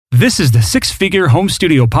This is the Six Figure Home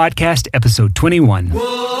Studio Podcast, episode 21. You're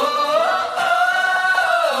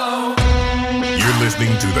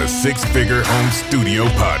listening to the Six Figure Home Studio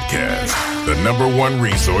Podcast, the #1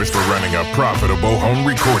 resource for running a profitable home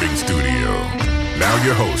recording studio. Now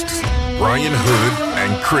your hosts, Brian Hood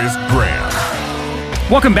and Chris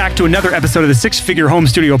Graham. Welcome back to another episode of the Six Figure Home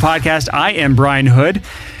Studio Podcast. I am Brian Hood,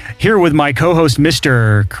 here with my co-host,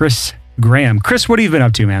 Mr. Chris Graham. Chris, what have you been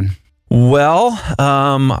up to, man? Well,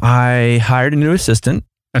 I hired a new assistant.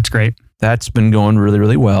 That's great. That's been going really,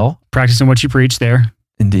 really well. Practicing what you preach there.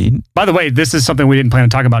 Indeed. By the way, this is something we didn't plan on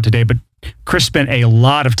talking about today, but Chris spent a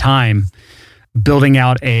lot of time building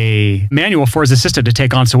out a manual for his assistant to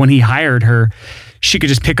take on. So when he hired her, she could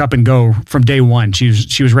just pick up and go from day one. She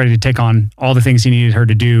was ready to take on all the things he needed her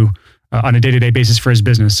to do on a day-to-day basis for his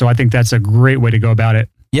business. So I think that's a great way to go about it.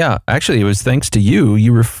 Yeah, actually, it was thanks to you.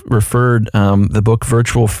 You referred the book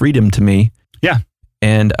Virtual Freedom to me. Yeah.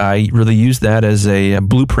 And I really used that as a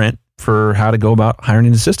blueprint for how to go about hiring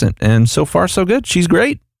an assistant. And so far, so good. She's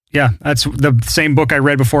great. Yeah, that's the same book I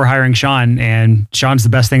read before hiring Sean, and Sean's the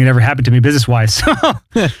best thing that ever happened to me business-wise. So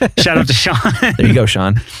shout out to Sean. There you go,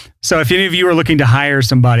 Sean. So if any of you are looking to hire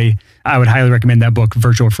somebody, I would highly recommend that book,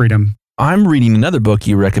 Virtual Freedom. I'm reading another book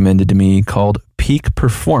you recommended to me called Peak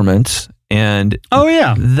Performance. And oh,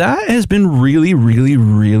 yeah, that has been really, really,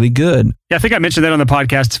 really good. Yeah, I think I mentioned that on the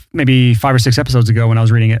podcast maybe 5 or 6 episodes ago when I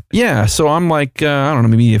was reading it. Yeah, so I'm like, I don't know,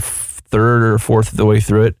 maybe a third or fourth of the way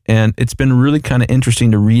through it. And it's been really kind of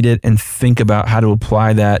interesting to read it and think about how to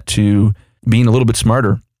apply that to being a little bit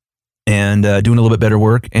smarter and doing a little bit better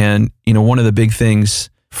work. And, you know, one of the big things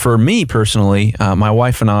for me personally, my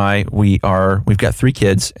wife and I, we've got 3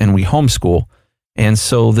 kids and we homeschool. And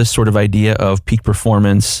so this sort of idea of peak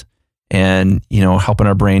performance and, you know, helping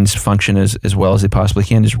our brains function as well as they possibly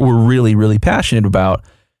can is we're really, really passionate about,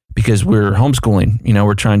 because we're homeschooling. You know,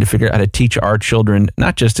 we're trying to figure out how to teach our children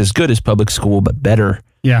not just as good as public school, but better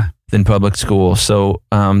than public school. So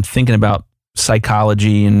thinking about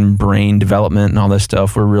psychology and brain development and all this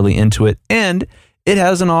stuff, we're really into it. And it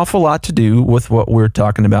has an awful lot to do with what we're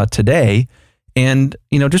talking about today. And,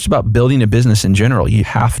 you know, just about building a business in general. You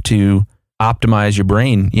have to optimize your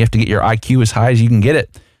brain. You have to get your IQ as high as you can get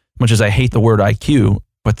it. Much as I hate the word IQ,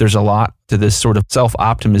 but there's a lot to this sort of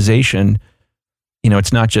self-optimization. You know,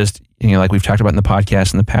 it's not just, you know, like we've talked about in the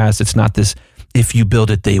podcast in the past, it's not this, if you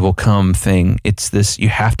build it, they will come thing. It's this, you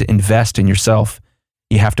have to invest in yourself.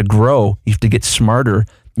 You have to grow. You have to get smarter.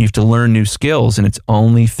 You have to learn new skills. And it's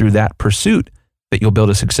only through that pursuit that you'll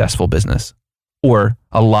build a successful business or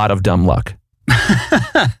a lot of dumb luck.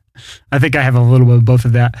 I think I have a little bit of both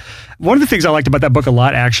of that. One of the things I liked about that book a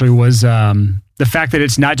lot actually was the fact that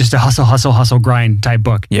it's not just a hustle, grind type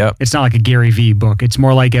book. Yep. It's not like a Gary Vee book. It's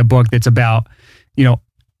more like a book that's about, you know,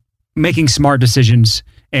 making smart decisions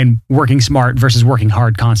and working smart versus working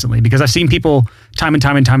hard constantly. Because I've seen people time and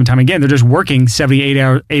time again, they're just working 70,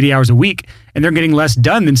 80 hours a week, and they're getting less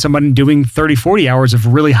done than someone doing 30, 40 hours of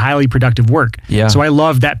really highly productive work. Yeah. So I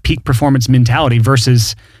love that peak performance mentality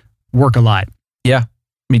versus work a lot. Yeah,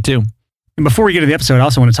 me too. And before we get to the episode, I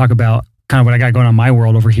also want to talk about kind of what I got going on in my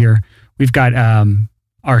world over here. We've got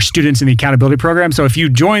our students in the accountability program. So if you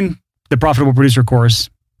join the Profitable Producer course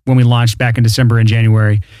when we launched back in December and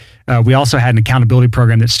January, we also had an accountability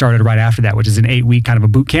program that started right after that, which is an 8-week kind of a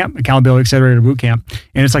boot camp, Accountability Accelerator boot camp.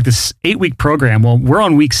 And it's like this 8-week program. Well, we're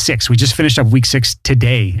on week 6. We just finished up week 6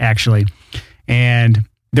 today, actually. And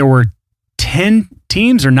there were 10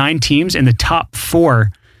 teams or 9 teams, and the top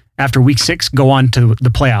 4 after week 6 go on to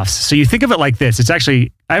the playoffs. So you think of it like this. It's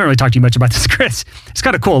actually, I haven't really talked to you much about this, Chris. It's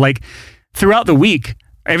kind of cool. Like throughout the week,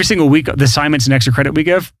 every single week, the assignments and extra credit we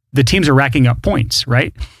give, the teams are racking up points,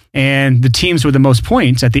 right? And the teams with the most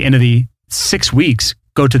points at the end of the 6 weeks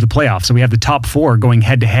go to the playoffs. So we have the top 4 going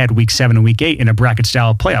head to head week 7 and week 8 in a bracket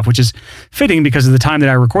style playoff, which is fitting because of the time that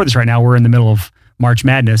I record this right now. We're in the middle of March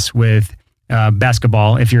Madness with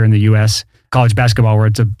basketball, if you're in the US, college basketball, where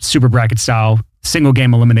it's a super bracket style single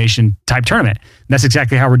game elimination type tournament. And that's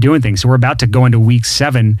exactly how we're doing things. So we're about to go into week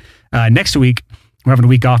 7 next week. We're having a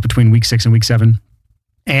week off between week 6 and week 7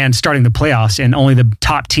 and starting the playoffs. And only the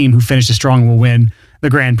top team who finishes strong will win the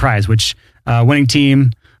grand prize, which winning team,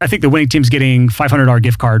 I think the winning team's getting $500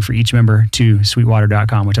 gift card for each member to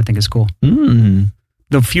sweetwater.com, which I think is cool.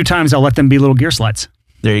 The few times I'll let them be little gear sluts.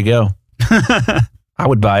 There you go. I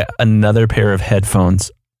would buy another pair of headphones.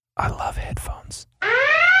 I love headphones.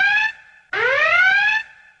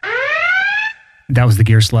 That was the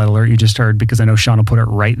gear slut alert you just heard, because I know Sean will put it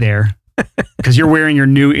right there. Because you're wearing your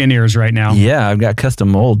new in-ears right now. Yeah, I've got custom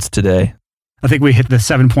molds today. I think we hit the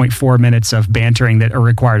 7.4 minutes of bantering that are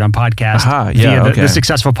required on podcast Yeah, via the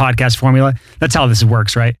successful podcast formula. That's how this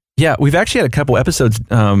works, right? Yeah, we've actually had a couple episodes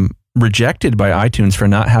rejected by iTunes for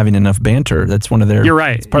not having enough banter. That's one of their. You're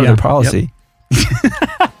right. It's part of their policy.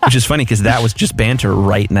 Yep. Which is funny because that was just banter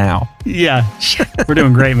right now. Yeah, we're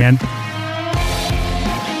doing great, man.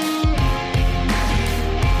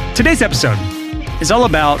 Today's episode is all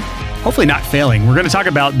about hopefully not failing. We're going to talk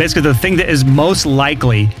about basically the thing that is most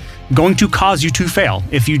likely going to cause you to fail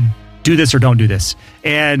if you do this or don't do this.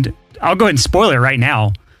 And I'll go ahead and spoil it right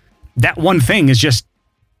now. That one thing is just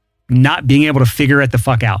not being able to figure it the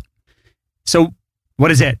fuck out. So what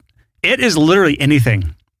is it? It is literally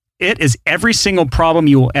anything. It is every single problem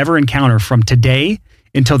you will ever encounter from today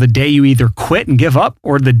until the day you either quit and give up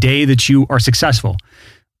or the day that you are successful.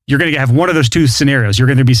 You're going to have one of those two scenarios. You're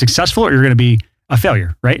going to be successful or you're going to be a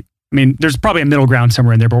failure, right? I mean, there's probably a middle ground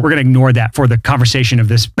somewhere in there, but we're going to ignore that for the conversation of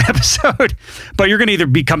this episode. But you're going to either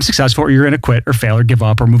become successful or you're going to quit or fail or give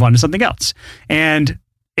up or move on to something else. And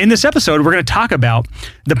in this episode, we're going to talk about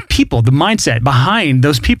the people, the mindset behind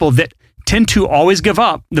those people that tend to always give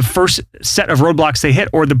up the first set of roadblocks they hit,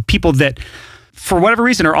 or the people that, for whatever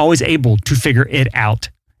reason, are always able to figure it out.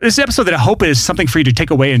 This is an episode that I hope is something for you to take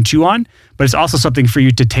away and chew on, but it's also something for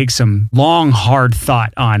you to take some long, hard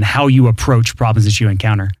thought on how you approach problems that you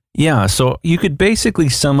encounter. Yeah, so you could basically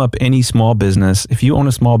sum up any small business. If you own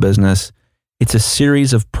a small business, it's a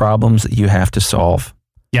series of problems that you have to solve.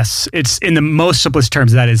 Yes, it's in the most simplest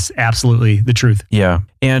terms, that is absolutely the truth. Yeah,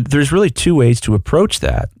 and there's really two ways to approach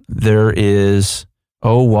that. There is,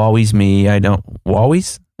 Wally's me.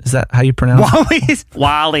 Wally's? Is that how you pronounce it?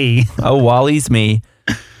 Wally. Wally's me.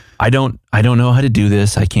 I don't know how to do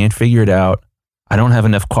this. I can't figure it out. I don't have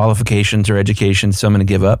enough qualifications or education, so I'm going to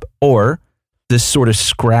give up. Or this sort of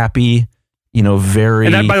scrappy, very...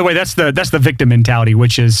 And that, by the way, that's the victim mentality,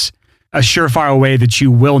 which is a surefire way that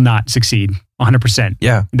you will not succeed 100%.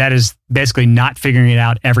 Yeah. That is basically not figuring it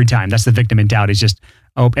out every time. That's the victim mentality. It's just,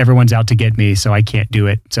 everyone's out to get me, so I can't do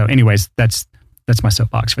it. So anyways, that's my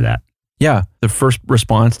soapbox for that. Yeah. The first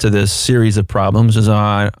response to this series of problems is,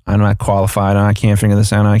 I'm not qualified. I can't figure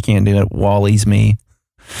this out. I can't do it. Wally's me.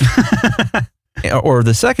 Or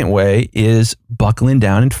the second way is buckling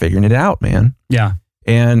down and figuring it out, man. Yeah.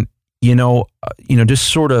 And, just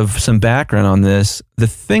sort of some background on this. The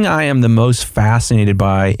thing I am the most fascinated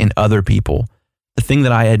by in other people, the thing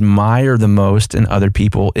that I admire the most in other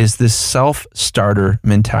people is this self-starter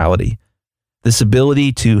mentality. This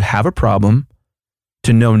ability to have a problem,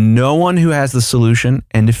 to know no one who has the solution,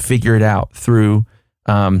 and to figure it out through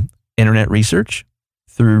internet research,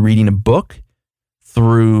 through reading a book,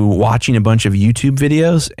 through watching a bunch of YouTube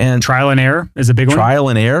videos. And trial and error is a big one. Trial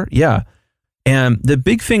and error, yeah. And the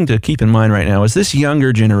big thing to keep in mind right now is this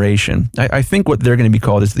younger generation. I think what they're going to be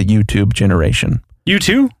called is the YouTube generation.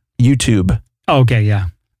 YouTube? YouTube. Oh, okay, yeah.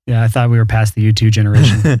 Yeah, I thought we were past the YouTube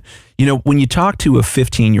generation. When you talk to a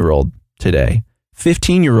 15-year-old today,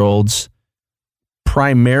 15-year-olds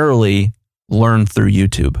primarily learn through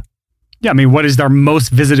YouTube. Yeah, I mean, what is our most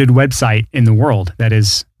visited website in the world? That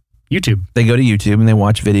is YouTube. They go to YouTube and they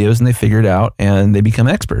watch videos and they figure it out and they become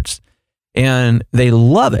experts. And they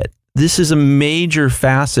love it. This is a major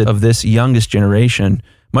facet of this youngest generation,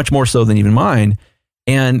 much more so than even mine.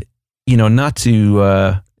 And, not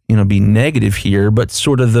to, be negative here, but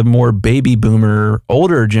sort of the more baby boomer,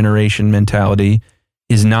 older generation mentality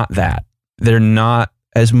is not that. They're not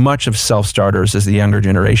as much of self-starters as the younger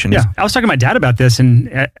generation is. Yeah, I was talking to my dad about this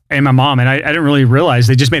and my mom, and I didn't really realize,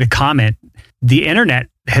 they just made a comment. The internet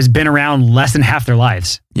has been around less than half their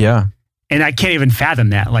lives. Yeah. And I can't even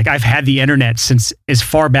fathom that. Like, I've had the internet since as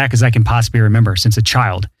far back as I can possibly remember, since a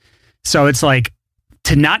child. So it's like,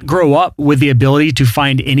 to not grow up with the ability to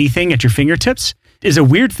find anything at your fingertips is a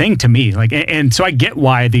weird thing to me. Like, and so I get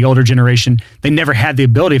why the older generation, they never had the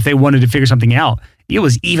ability. If they wanted to figure something out, it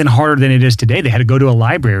was even harder than it is today. They had to go to a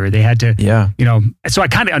library. They had to, so I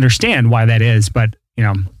kind of understand why that is, but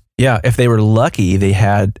Yeah, if they were lucky, they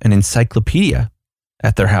had an encyclopedia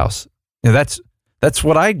at their house. That's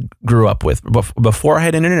what I grew up with. Before I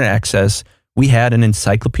had internet access, we had an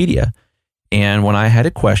encyclopedia. And when I had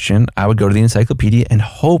a question, I would go to the encyclopedia and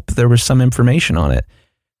hope there was some information on it.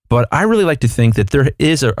 But I really like to think that there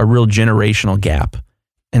is a real generational gap.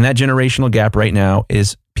 And that generational gap right now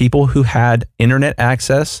is people who had internet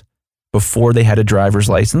access before they had a driver's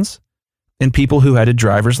license, and people who had a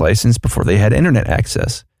driver's license before they had internet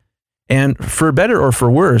access. And for better or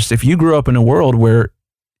for worse, if you grew up in a world where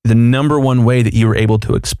the number one way that you were able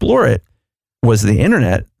to explore it was the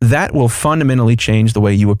internet, that will fundamentally change the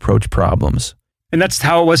way you approach problems. And that's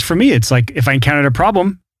how it was for me. It's like, if I encountered a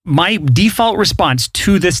problem, my default response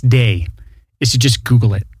to this day is to just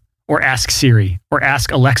Google it, or ask Siri, or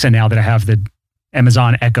ask Alexa now that I have the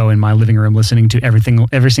Amazon Echo in my living room, listening to every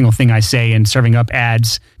single thing I say and serving up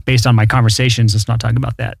ads based on my conversations. Let's not talk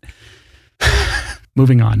about that.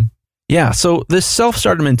 Moving on. Yeah. So this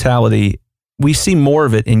self-starter mentality, we see more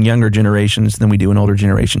of it in younger generations than we do in older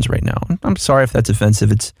generations right now. I'm sorry if that's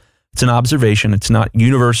offensive. It's an observation. It's not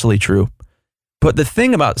universally true. But the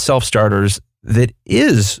thing about self-starters that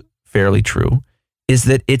is fairly true is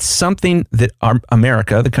that it's something that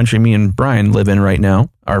America, the country me and Brian live in right now,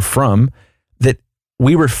 are from, that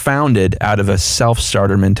we were founded out of a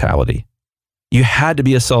self-starter mentality. You had to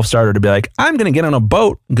be a self-starter to be like, I'm going to get on a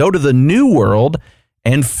boat, go to the new world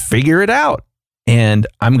and figure it out. And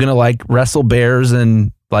I'm going to like wrestle bears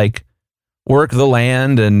and like work the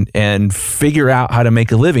land and figure out how to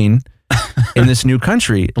make a living in this new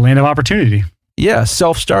country. The land of opportunity. Yeah.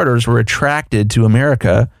 Self-starters were attracted to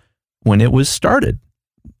America when it was started.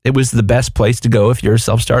 It was the best place to go if you're a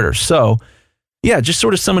self-starter. So yeah, just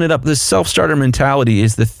sort of summing it up, this self-starter mentality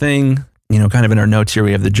is the thing, kind of in our notes here,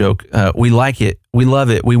 we have the joke. We like it. We love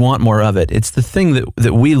it. We want more of it. It's the thing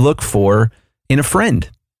that we look for in a friend.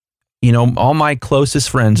 All my closest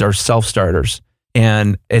friends are self-starters.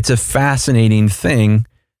 And it's a fascinating thing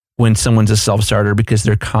when someone's a self-starter because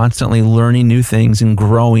they're constantly learning new things and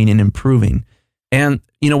growing and improving. And,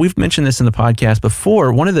 we've mentioned this in the podcast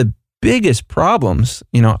before. One of the biggest problems,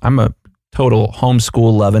 I'm a total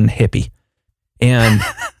homeschool loving hippie. And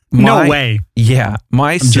no way. Yeah.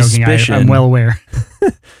 My suspicion. Joking. I'm well aware.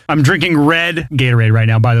 I'm drinking red Gatorade right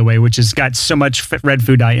now, by the way, which has got so much red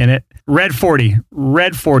food dye in it. Red 40.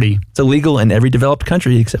 It's illegal in every developed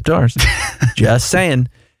country except ours. Just saying.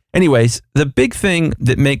 Anyways, the big thing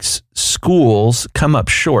that makes schools come up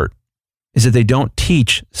short is that they don't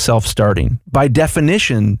teach self-starting. By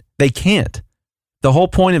definition, they can't. The whole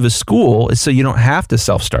point of a school is so you don't have to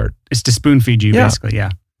self-start. It's to spoon feed you, basically, yeah.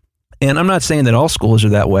 And I'm not saying that all schools are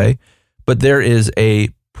that way, but there is a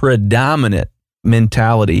predominant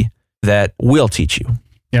mentality that will teach you.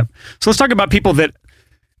 Yep. So let's talk about people that,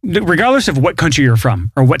 regardless of what country you're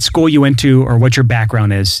from or what school you went to or what your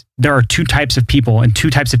background is, there are two types of people and two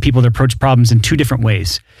types of people that approach problems in two different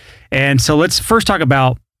ways. And so let's first talk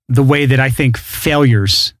about the way that I think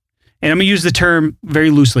failures, and I'm going to use the term very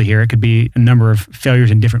loosely here. It could be a number of failures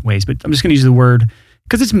in different ways, but I'm just going to use the word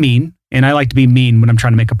because it's mean, and I like to be mean when I'm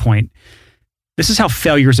trying to make a point. This is how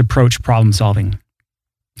failures approach problem solving.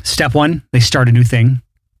 Step one, they start a new thing,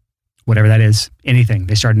 whatever that is, anything.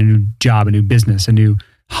 They start a new job, a new business, a new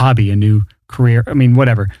hobby, a new career.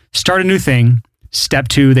 Whatever. Start a new thing. Step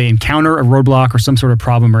two, they encounter a roadblock or some sort of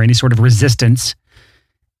problem or any sort of resistance.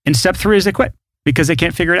 And step three is they quit because they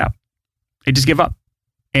can't figure it out. They just give up.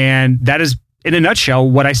 And that is, in a nutshell,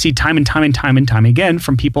 what I see time and time again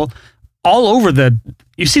from people all over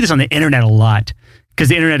you see this on the internet a lot because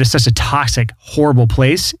the internet is such a toxic, horrible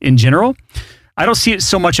place in general. I don't see it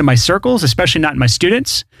so much in my circles, especially not in my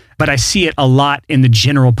students, but I see it a lot in the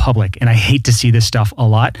general public. And I hate to see this stuff a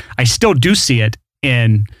lot. I still do see it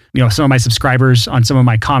in, some of my subscribers, on some of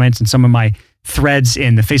my comments and some of my threads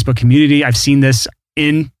in the Facebook community. I've seen this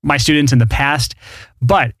in my students in the past,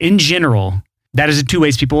 but in general, that is the two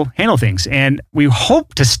ways people handle things. And we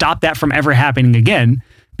hope to stop that from ever happening again,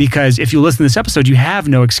 because if you listen to this episode, you have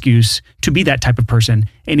no excuse to be that type of person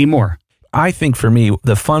anymore. I think for me,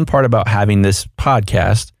 the fun part about having this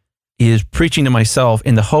podcast is preaching to myself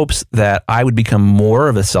in the hopes that I would become more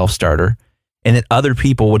of a self-starter and that other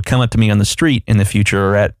people would come up to me on the street in the future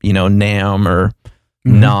or at, NAM or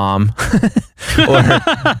NOM or,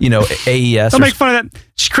 AES. Don't make fun of that.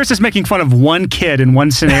 Chris is making fun of one kid in one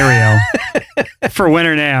scenario for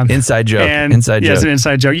Winter NAM. Inside joke. It's an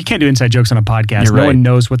inside joke. You can't do inside jokes on a podcast. You're no right. one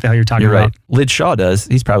knows what the hell you're talking about. Right. Lid Shaw does.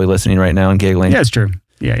 He's probably listening right now and giggling. Yeah, it's true.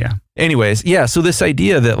 Yeah. Anyways, yeah. So this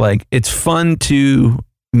idea that like it's fun to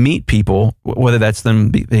meet people, whether that's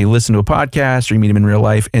they listen to a podcast or you meet them in real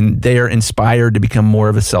life, and they are inspired to become more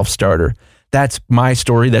of a self-starter. That's my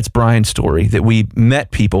story. That's Brian's story, that we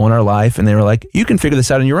met people in our life and they were like, you can figure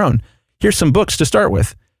this out on your own. Here's some books to start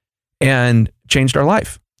with, and changed our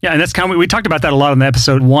life. Yeah, and that's kind of, we talked about that a lot on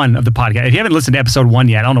episode 1 of the podcast. If you haven't listened to episode 1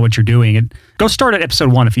 yet, I don't know what you're doing. And go start at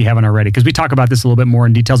episode 1 if you haven't already, because we talk about this a little bit more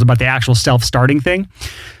in details about the actual self-starting thing.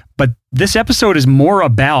 But this episode is more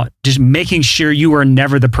about just making sure you are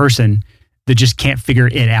never the person that just can't figure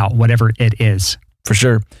it out, whatever it is. For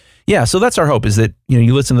sure. Yeah, so that's our hope, is that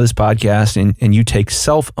you listen to this podcast and you take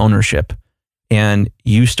self-ownership and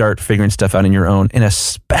you start figuring stuff out on your own. And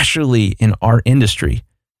especially in our industry,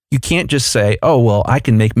 you can't just say, oh, well, I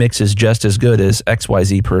can make mixes just as good as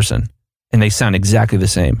XYZ person, and they sound exactly the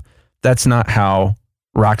same. That's not how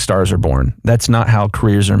rock stars are born. That's not how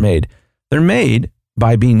careers are made. They're made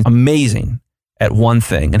by being amazing at one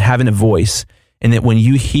thing and having a voice And that when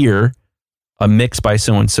you hear a mix by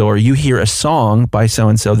so-and-so, or you hear a song by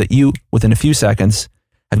so-and-so, that you, within a few seconds,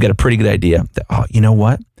 have got a pretty good idea that, oh, you know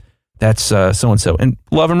what? That's so-and-so. And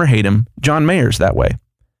love him or hate him, John Mayer's that way.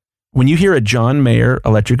 When you hear a John Mayer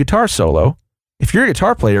electric guitar solo, if you're a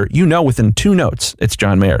guitar player, you know within 2 notes, it's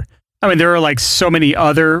John Mayer. I mean, there are like so many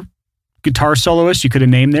other guitar soloists you could have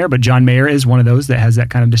named there, but John Mayer is one of those that has that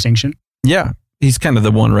kind of distinction. Yeah, he's kind of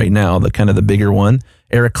the one right now, the kind of the bigger one.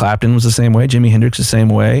 Eric Clapton was the same way. Jimi Hendrix the same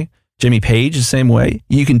way. Jimmy Page the same way.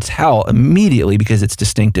 You can tell immediately because it's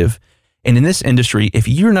distinctive. And in this industry, if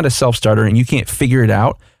you're not a self-starter and you can't figure it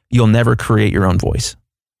out, you'll never create your own voice.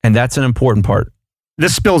 And that's an important part.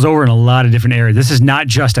 This spills over in a lot of different areas. This is not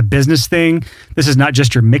just a business thing. This is not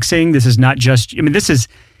just your mixing. This is not just, I mean, this is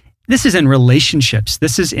in relationships.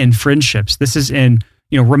 This is in friendships. This is in,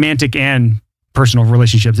 romantic and personal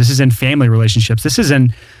relationships. This is in family relationships. This is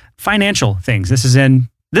in financial things.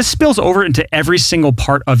 This spills over into every single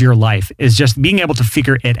part of your life, is just being able to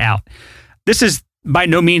figure it out. This is by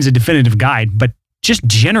no means a definitive guide, but just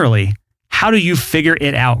generally, how do you figure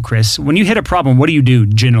it out, Chris? When you hit a problem, what do you do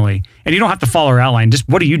generally? And you don't have to follow our outline. Just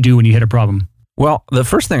what do you do when you hit a problem? Well, the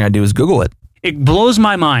first thing I do is Google it. It blows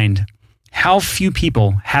my mind how few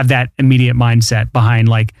people have that immediate mindset behind,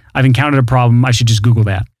 like, I've encountered a problem, I should just Google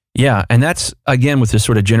that. Yeah, and that's, again, with this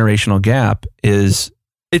sort of generational gap, is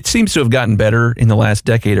it seems to have gotten better in the last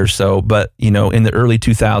decade or so, but, in the early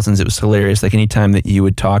 2000s, it was hilarious. Like, anytime that you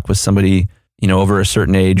would talk with somebody, over a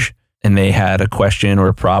certain age, and they had a question or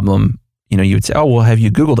a problem, you would say, oh, well, have you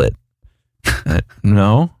Googled it?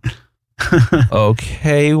 No.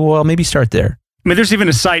 Okay, well, maybe start there. I mean, there's even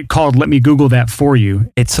a site called Let Me Google That For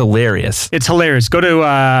You. It's hilarious. It's hilarious. Go to,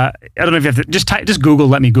 I don't know if you have to, just Google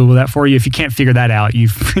Let Me Google That For You. If you can't figure that out,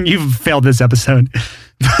 you've failed this episode.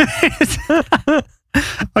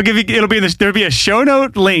 I'll give you, there'll be a show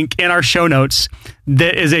note link in our show notes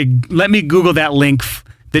that is a Let Me Google That link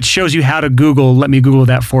that shows you how to Google Let Me Google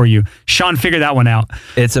That For You. Sean figured that one out.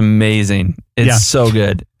 It's amazing. It's so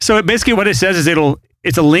good. So basically what it says is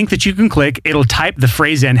it's a link that you can click. It'll type the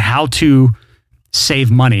phrase in, how to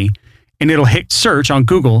save money, and it'll hit search on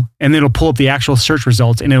Google, and then it'll pull up the actual search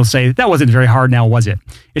results, and it'll say, that wasn't very hard now, was it?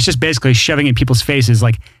 It's just basically shoving in people's faces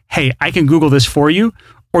like, hey, I can Google this for you,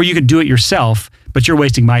 or you can do it yourself, but you're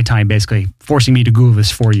wasting my time, basically forcing me to Google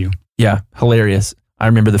this for you. Yeah, hilarious. I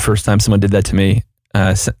remember the first time someone did that to me.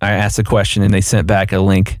 I asked a question and they sent back a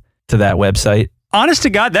link to that website. Honest to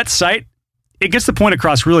God, that site, it gets the point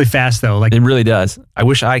across really fast though. Like, it really does. I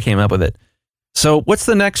wish I came up with it. So what's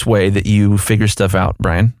the next way that you figure stuff out,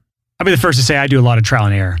 Brian? I'll be the first to say I do a lot of trial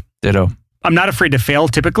and error. Ditto. I'm not afraid to fail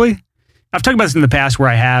typically. I've talked about this in the past where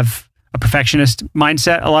I have a perfectionist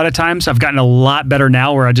mindset a lot of times. I've gotten a lot better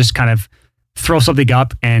now where I just kind of throw something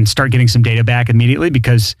up and start getting some data back immediately,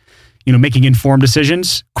 because making informed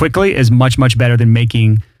decisions quickly is much, much better than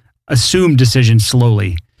making assumed decisions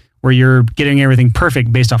slowly, where you're getting everything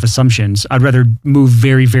perfect based off assumptions. I'd rather move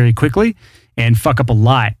very, very quickly and fuck up a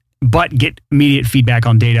lot, but get immediate feedback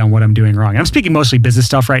on data on what I'm doing wrong. And I'm speaking mostly business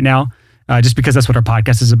stuff right now, just because that's what our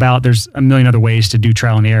podcast is about. There's a million other ways to do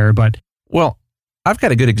trial and error, but... Well, I've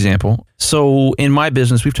got a good example. So in my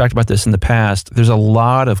business, we've talked about this in the past, there's a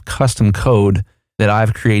lot of custom code that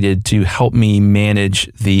I've created to help me manage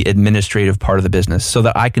the administrative part of the business so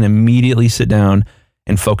that I can immediately sit down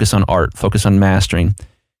and focus on art, focus on mastering.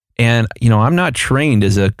 And, I'm not trained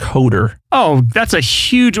as a coder. Oh, that's a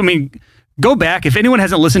huge, go back. If anyone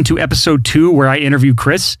hasn't listened to episode 2 where I interview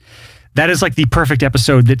Chris, that is like the perfect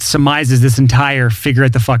episode that surmises this entire figure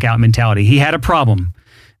it the fuck out mentality. He had a problem.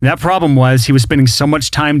 That problem was he was spending so much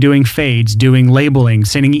time doing fades, doing labeling,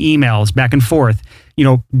 sending emails back and forth,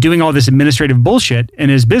 doing all this administrative bullshit in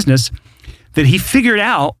his business, that he figured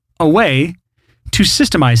out a way to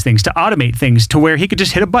systemize things, to automate things to where he could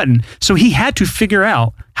just hit a button. So he had to figure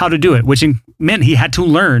out how to do it, which meant he had to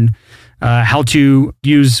learn how to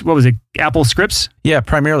use, Apple Scripts? Yeah,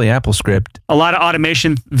 primarily Apple Script. A lot of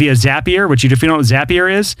automation via Zapier, which if you know what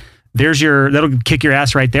Zapier is, that'll kick your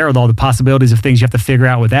ass right there with all the possibilities of things you have to figure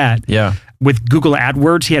out with that. Yeah. With Google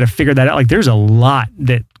AdWords, he had to figure that out. Like, there's a lot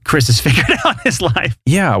that Chris has figured out in his life.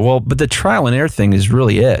 Yeah, well, but the trial and error thing is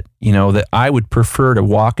really it. That I would prefer to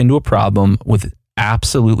walk into a problem with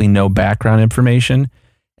absolutely no background information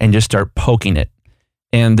and just start poking it.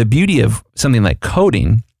 And the beauty of something like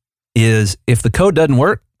coding is if the code doesn't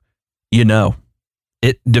work,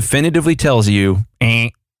 it definitively tells you,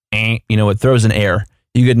 it throws an error.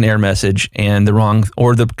 You get an error message and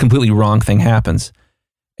the completely wrong thing happens.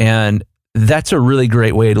 And that's a really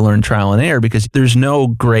great way to learn trial and error because there's no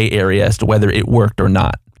gray area as to whether it worked or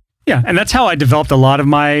not. Yeah, and that's how I developed a lot of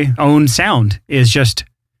my own sound, is just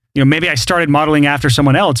maybe I started modeling after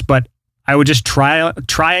someone else, but I would just try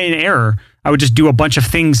and error. I would just do a bunch of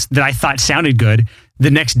things that I thought sounded good.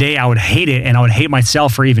 The next day I would hate it, and I would hate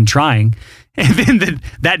myself for even trying. And then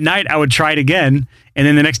that night I would try it again. And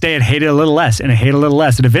then the next day I'd hate it a little less, and I hate it a little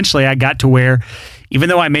less. And eventually I got to where, even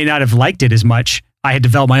though I may not have liked it as much, I had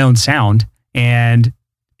developed my own sound. And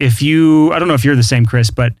I don't know if you're the same, Chris,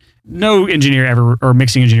 but no engineer ever, or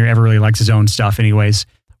mixing engineer ever really likes his own stuff anyways.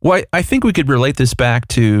 Well, I think we could relate this back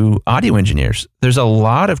to audio engineers. There's a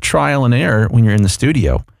lot of trial and error when you're in the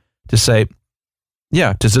studio to say,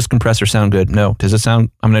 yeah, does this compressor sound good? No. Does it sound,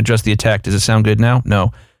 I'm going to adjust the attack. Does it sound good now?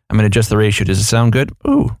 No. I'm going to adjust the ratio. Does it sound good?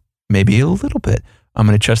 Ooh, maybe a little bit. I'm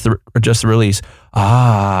going to adjust the release.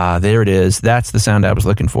 Ah, there it is. That's the sound I was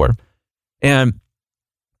looking for. And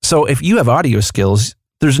so if you have audio skills,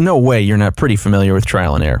 there's no way you're not pretty familiar with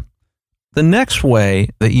trial and error. The next way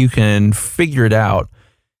that you can figure it out,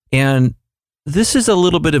 and this is a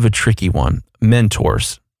little bit of a tricky one,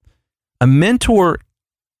 mentors. A mentor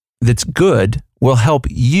that's good will help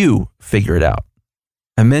you figure it out.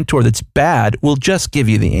 A mentor that's bad will just give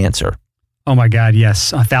you the answer. Oh my God,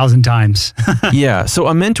 yes, 1,000 times. Yeah, so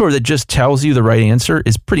a mentor that just tells you the right answer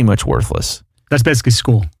is pretty much worthless. That's basically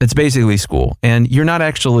school. It's basically school. And you're not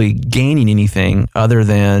actually gaining anything other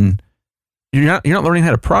than you're not learning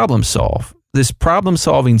how to problem solve. This problem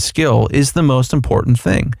solving skill is the most important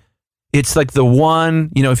thing. It's like the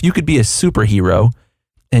one, if you could be a superhero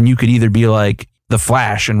and you could either be like the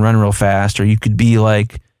Flash and run real fast, or you could be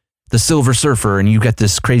like the Silver Surfer and you got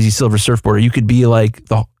this crazy silver surfboard, or you could be like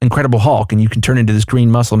the Incredible Hulk and you can turn into this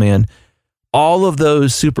green muscle man. All of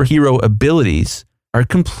those superhero abilities are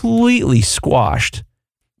completely squashed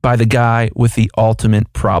by the guy with the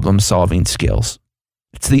ultimate problem solving skills.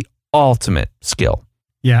 It's the ultimate skill.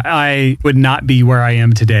 Yeah, I would not be where I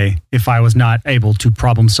am today if I was not able to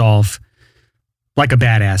problem solve like a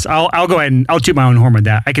badass. I'll go ahead and I'll toot my own horn with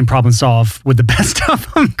that. I can problem solve with the best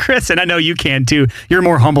of them, Chris, and I know you can too. You're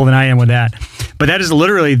more humble than I am with that. But that is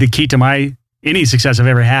literally the key to any success I've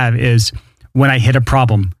ever had is when I hit a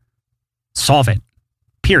problem, solve it.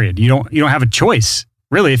 Period. You don't have a choice,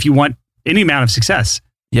 really, if you want any amount of success.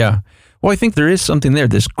 Yeah. Well, I think there is something there,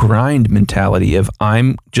 this grind mentality of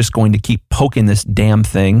I'm just going to keep poking this damn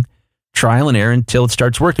thing, trial and error until it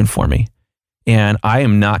starts working for me. And I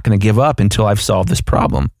am not going to give up until I've solved this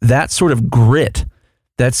problem. That sort of grit,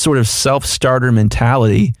 that sort of self-starter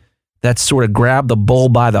mentality, that sort of grab the bull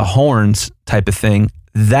by the horns type of thing,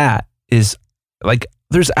 that is like,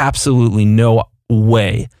 there's absolutely no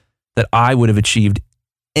way that I would have achieved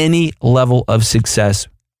any level of success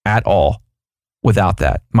at all without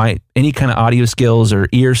that. Any kind of audio skills or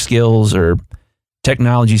ear skills or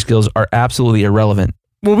technology skills are absolutely irrelevant.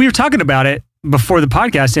 Well, we were talking about it before the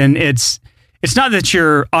podcast, and it's not that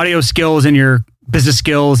your audio skills and your business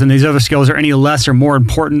skills and these other skills are any less or more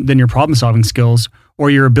important than your problem solving skills or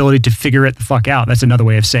your ability to figure it the fuck out. That's another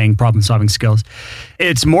way of saying problem solving skills.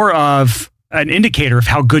 It's more of an indicator of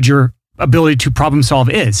how good your ability to problem solve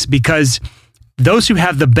is, because those who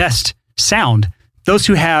have the best sound, those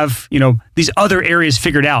who have, these other areas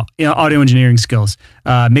figured out, audio engineering skills,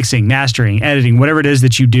 mixing, mastering, editing, whatever it is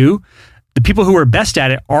that you do, the people who are best at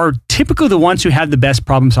it are typically the ones who have the best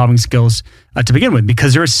problem-solving skills to begin with,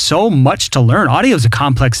 because there's so much to learn. Audio is a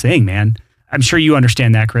complex thing, man. I'm sure you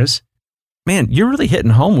understand that, Chris. Man, you're really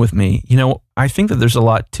hitting home with me. I think that there's a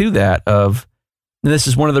lot to that and this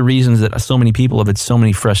is one of the reasons that so many people have had so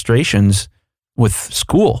many frustrations with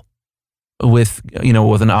school, with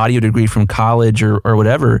an audio degree from college or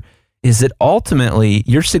whatever, is that ultimately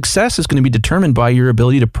your success is going to be determined by your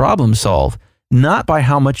ability to problem solve, not by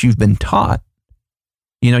how much you've been taught.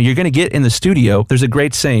 You're going to get in the studio. There's a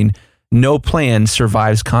great saying, no plan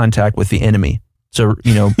survives contact with the enemy. So,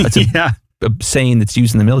 that's a saying that's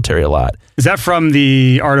used in the military a lot. Is that from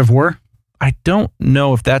The Art of War? I don't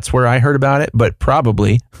know if that's where I heard about it, but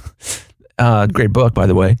probably. Great book, by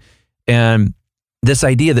the way. And this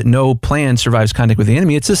idea that no plan survives contact with the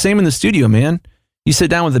enemy, it's the same in the studio, man. You sit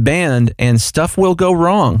down with the band and stuff will go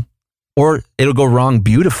wrong, or it'll go wrong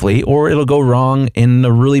beautifully, or it'll go wrong in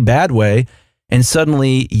a really bad way. And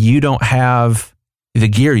suddenly you don't have the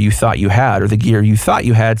gear you thought you had, or the gear you thought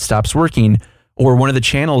you had stops working, or one of the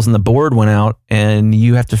channels in the board went out and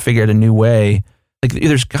you have to figure out a new way. Like,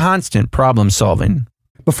 there's constant problem solving.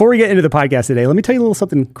 Before we get into the podcast today, let me tell you a little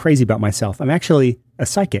something crazy about myself. I'm actually a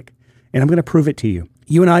psychic, and I'm going to prove it to you.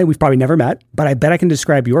 You and I, we've probably never met, but I bet I can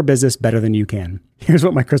describe your business better than you can. Here's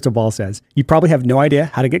what my crystal ball says. You probably have no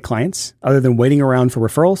idea how to get clients other than waiting around for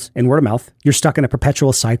referrals and word of mouth. You're stuck in a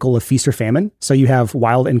perpetual cycle of feast or famine, so you have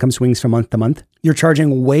wild income swings from month to month. You're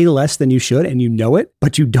charging way less than you should and you know it,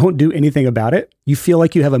 but you don't do anything about it. You feel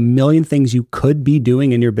like you have a million things you could be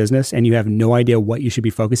doing in your business and you have no idea what you should be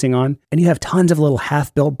focusing on. And you have tons of little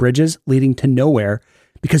half-built bridges leading to nowhere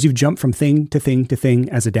because you've jumped from thing to thing to thing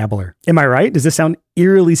as a dabbler. Am I right? Does this sound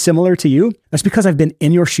eerily similar to you? That's because I've been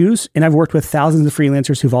in your shoes and I've worked with thousands of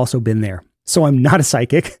freelancers who've also been there. So I'm not a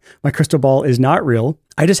psychic. My crystal ball is not real.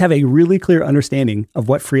 I just have a really clear understanding of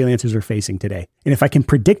what freelancers are facing today. And if I can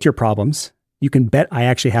predict your problems, you can bet I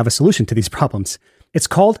actually have a solution to these problems. It's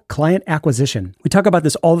called client acquisition. We talk about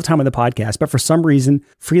this all the time on the podcast, but for some reason,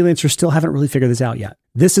 freelancers still haven't really figured this out yet.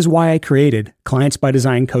 This is why I created Clients by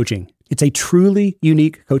Design Coaching. It's a truly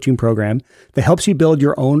unique coaching program that helps you build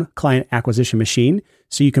your own client acquisition machine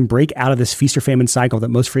so you can break out of this feast or famine cycle that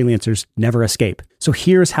most freelancers never escape. So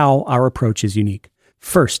here's how our approach is unique.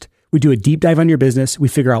 First, we do a deep dive on your business, we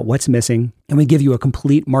figure out what's missing, and we give you a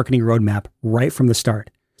complete marketing roadmap right from the start.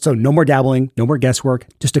 So no more dabbling, no more guesswork,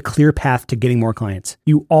 just a clear path to getting more clients.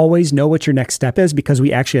 You always know what your next step is because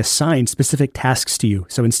we actually assign specific tasks to you.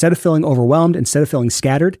 So instead of feeling overwhelmed, instead of feeling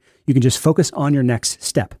scattered, you can just focus on your next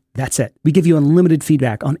step. That's it. We give you unlimited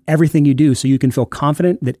feedback on everything you do so you can feel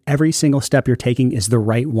confident that every single step you're taking is the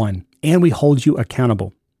right one. And we hold you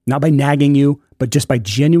accountable, not by nagging you, but just by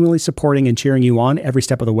genuinely supporting and cheering you on every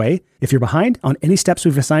step of the way. If you're behind on any steps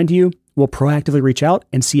we've assigned to you, we'll proactively reach out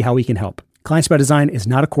and see how we can help. Clients by Design is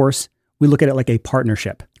not a course. We look at it like a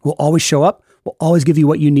partnership. We'll always show up. We'll always give you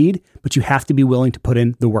what you need, but you have to be willing to put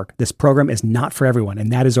in the work. This program is not for everyone,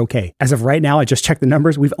 and that is okay. As of right now, I just checked the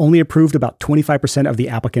numbers. We've only approved about 25% of the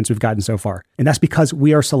applicants we've gotten so far. And that's because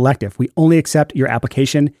we are selective. We only accept your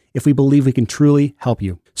application if we believe we can truly help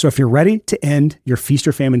you. So if you're ready to end your feast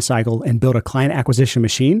or famine cycle and build a client acquisition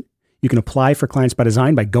machine, you can apply for Clients by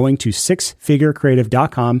Design by going to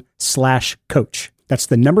sixfigurecreative.com/coach. That's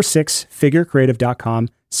the number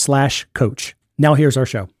 6figurecreative.com/coach. Now here's our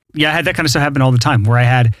show. Yeah, I had that kind of stuff happen all the time where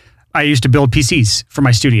I used to build PCs for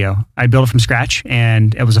my studio. I built it from scratch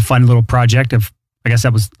and it was a fun little project I guess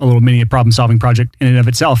that was a little mini problem solving project in and of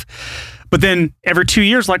itself. But then every 2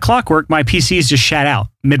 years, like clockwork, my PCs just shat out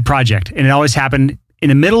mid-project. And it always happened in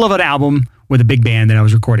the middle of an album with a big band that I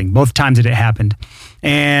was recording, both times that it happened.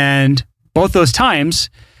 And both those times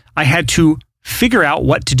I had to figure out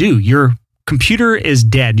what to do. Your computer is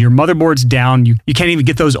dead. Your motherboard's down. You can't even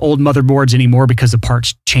get those old motherboards anymore because the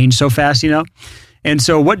parts change so fast, And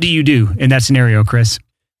so what do you do in that scenario, Chris?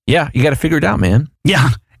 Yeah, you got to figure it out, man. Yeah.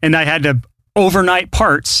 And I had to overnight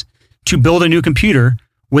parts to build a new computer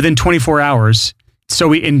within 24 hours. So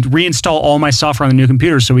we reinstall all my software on the new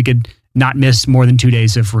computer so we could not miss more than 2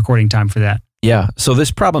 days of recording time for that. Yeah. So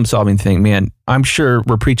this problem solving thing, man, I'm sure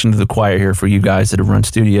we're preaching to the choir here for you guys that have run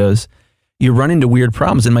studios. You run into weird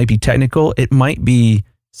problems. It might be technical. It might be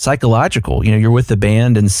psychological. You're with the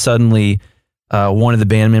band and suddenly one of the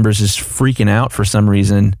band members is freaking out for some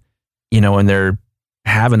reason, and they're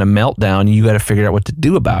having a meltdown. You got to figure out what to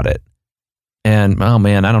do about it. And, oh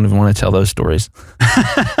man, I don't even want to tell those stories.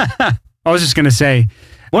 I was just going to say,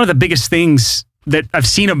 one of the biggest things that I've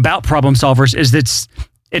seen about problem solvers is that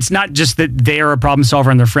it's not just that they are a problem solver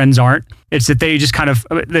and their friends aren't. It's that they just kind of,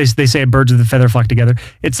 they say birds of a feather flock together.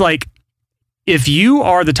 It's like, if you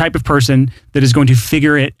are the type of person that is going to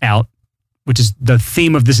figure it out, which is the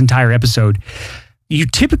theme of this entire episode, you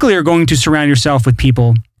typically are going to surround yourself with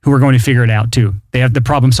people who are going to figure it out too. They have the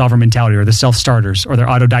problem solver mentality or the self-starters or they're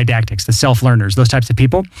autodidactics, the self-learners, those types of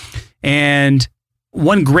people. And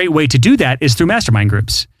one great way to do that is through mastermind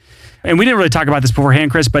groups. And we didn't really talk about this beforehand,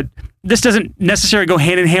 Chris, but this doesn't necessarily go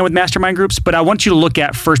hand in hand with mastermind groups, but I want you to look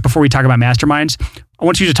at first, before we talk about masterminds, I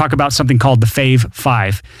want you to talk about something called the Fave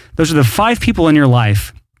 5. Those are the 5 people in your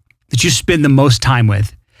life that you spend the most time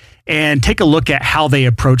with, and take a look at how they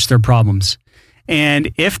approach their problems.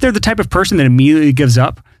 And if they're the type of person that immediately gives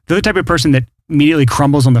up, they're the type of person that immediately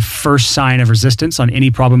crumbles on the first sign of resistance on any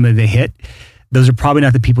problem that they hit, those are probably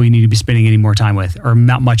not the people you need to be spending any more time with, or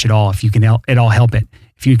not much at all if you can at all help it.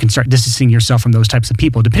 If you can start distancing yourself from those types of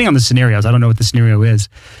people, depending on the scenarios. I don't know what the scenario is.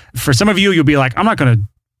 For some of you, you'll be like, I'm not going to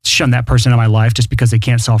shun that person out of my life just because they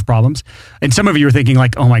can't solve problems. And some of you are thinking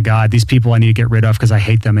like, oh my God, these people I need to get rid of because I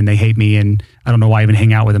hate them and they hate me and I don't know why I even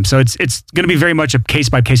hang out with them. So it's going to be very much a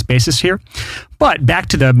case-by-case basis here. But back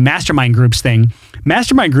to the mastermind groups thing.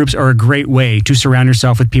 Mastermind groups are a great way to surround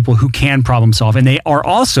yourself with people who can problem solve. And they are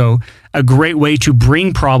also a great way to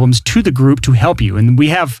bring problems to the group to help you. And we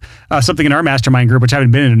have something in our mastermind group, which I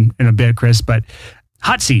haven't been in a bit, Chris, but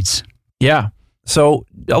hot seats. Yeah. So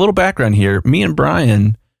a little background here. Me and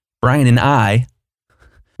Brian and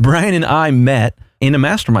I met in a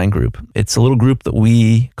mastermind group. It's a little group that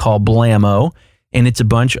we call Blammo, and it's a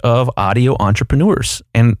bunch of audio entrepreneurs.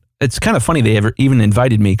 And it's kind of funny they ever even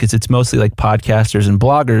invited me because it's mostly like podcasters and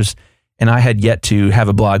bloggers, and I had yet to have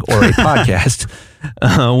a blog or a podcast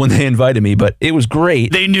when they invited me, but it was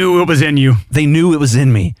great. They knew it was in you. They knew it was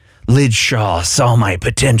in me. Lij Shaw saw my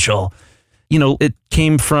potential. You know, it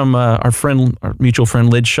came from our mutual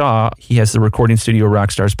friend, Lij Shaw. He has the Recording Studio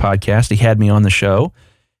Rockstars podcast. He had me on the show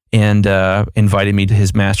and invited me to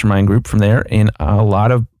his mastermind group from there. And a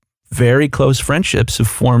lot of very close friendships have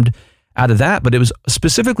formed out of that. But it was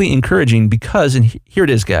specifically encouraging because, and here it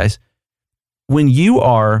is, guys, when you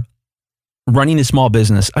are running a small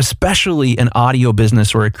business, especially an audio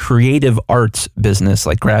business or a creative arts business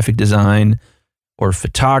like graphic design or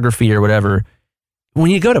photography or whatever,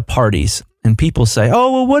 when you go to parties and people say,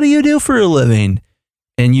 oh, well, what do you do for a living?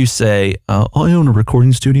 And you say, I own a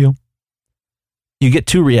recording studio. You get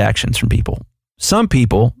two reactions from people. Some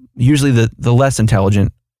people, usually the less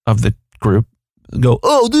intelligent of the group, go,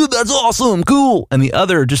 oh, dude, that's awesome, cool. And the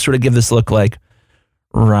other just sort of give this look like,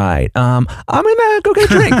 right, I'm going to go get a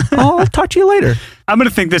drink. I'll talk to you later. I'm going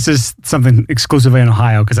to think this is something exclusively in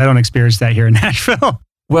Ohio because I don't experience that here in Nashville.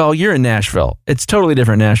 Well, you're in Nashville. It's totally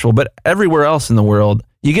different in Nashville, but everywhere else in the world,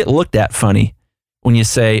 you get looked at funny when you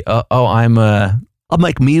say, I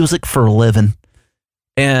make music for a living.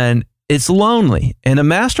 And it's lonely. And a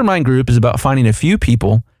mastermind group is about finding a few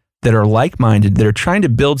people that are like-minded, that are trying to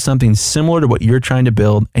build something similar to what you're trying to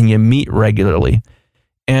build, and you meet regularly.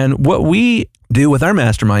 And what we do with our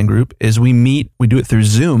mastermind group is we do it through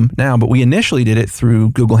Zoom now, but we initially did it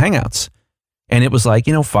through Google Hangouts. And it was like,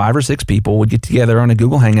 5 or 6 people would get together on a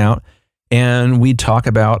Google Hangout and we'd talk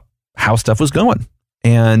about how stuff was going.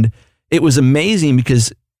 And it was amazing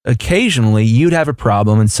because occasionally you'd have a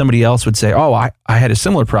problem and somebody else would say, oh, I had a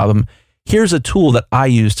similar problem. Here's a tool that I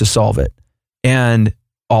use to solve it. And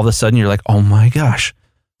all of a sudden you're like, oh my gosh,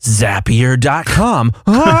 Zapier.com.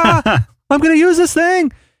 I'm going to use this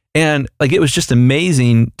thing. And like, it was just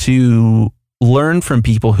amazing to learn from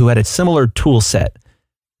people who had a similar tool set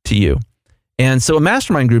to you. And so a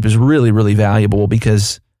mastermind group is really, really valuable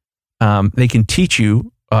because they can teach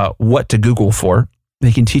you what to Google for.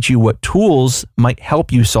 They can teach you what tools might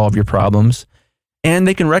help you solve your problems. And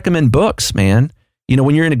they can recommend books, man.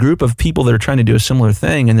 When you're in a group of people that are trying to do a similar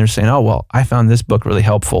thing and they're saying, oh, well, I found this book really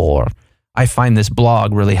helpful, or I find this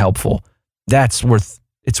blog really helpful. That's worth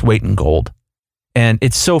its weight in gold. And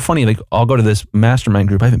it's so funny. Like, I'll go to this mastermind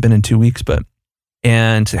group. I haven't been in 2 weeks,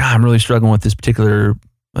 and I'm really struggling with this particular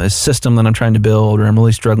system that I'm trying to build, or I'm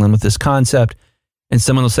really struggling with this concept. And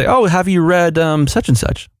someone will say, oh, have you read such and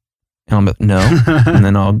such? And I'm like, no. And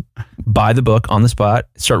then I'll buy the book on the spot,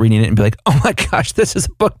 start reading it and be like, oh my gosh, this is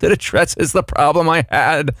a book that addresses the problem I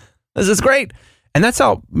had. This is great. And that's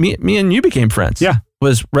how me and you became friends. Yeah.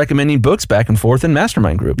 Was recommending books back and forth in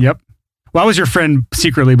mastermind group. Yep. Well, I was your friend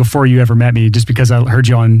secretly before you ever met me, just because I heard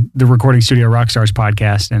you on the Recording Studio Rockstars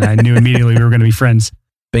podcast, and I knew immediately we were going to be friends.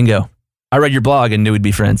 Bingo. I read your blog and knew we'd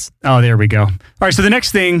be friends. Oh, there we go. All right. So the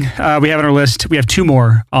next thing we have on our list, we have 2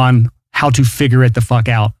 more on how to figure it the fuck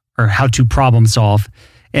out, or how to problem solve.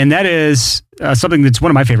 And that is something that's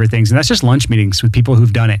one of my favorite things. And that's just lunch meetings with people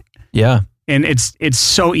who've done it. Yeah. And it's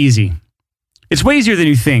so easy. It's way easier than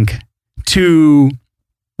you think to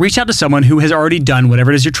reach out to someone who has already done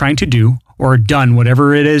whatever it is you're trying to do, or done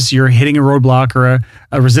whatever it is you're hitting a roadblock or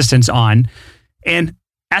a resistance on, and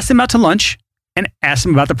ask them out to lunch and ask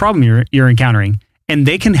them about the problem you're encountering. And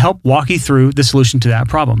they can help walk you through the solution to that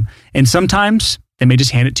problem. And sometimes they may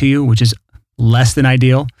just hand it to you, which is less than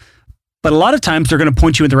ideal. But a lot of times they're going to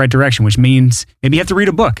point you in the right direction, which means maybe you have to read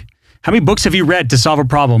a book. How many books have you read to solve a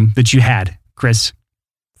problem that you had, Chris?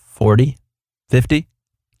 40, 50?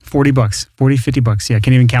 40 bucks, 40, 50 bucks. Yeah, I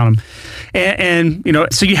can't even count them. And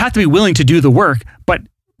so you have to be willing to do the work. But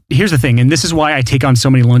here's the thing, and this is why I take on so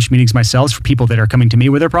many lunch meetings myself for people that are coming to me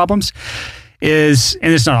with their problems, and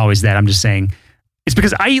it's not always that, I'm just saying, it's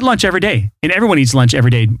because I eat lunch every day, and everyone eats lunch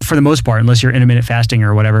every day for the most part, unless you're intermittent fasting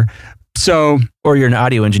or whatever. So, or you're an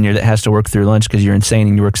audio engineer that has to work through lunch because you're insane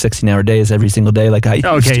and you work 16-hour days every single day like I used.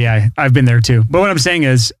 Okay, yeah, I've been there too. But what I'm saying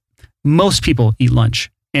is most people eat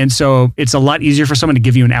lunch. And so it's a lot easier for someone to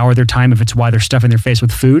give you an hour of their time if it's why they're stuffing their face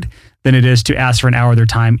with food than it is to ask for an hour of their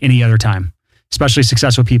time any other time, especially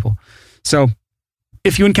successful people. So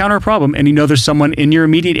if you encounter a problem and you know there's someone in your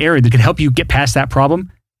immediate area that can help you get past that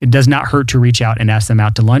problem, it does not hurt to reach out and ask them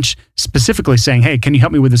out to lunch, specifically saying, hey, can you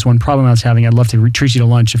help me with this one problem I was having? I'd love to treat you to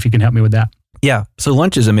lunch if you can help me with that. Yeah. So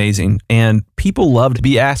lunch is amazing, and people love to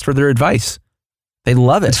be asked for their advice. They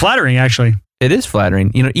love it. It's flattering, actually. It is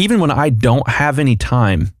flattering. Even when I don't have any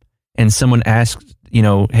time and someone asks,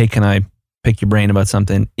 hey, can I pick your brain about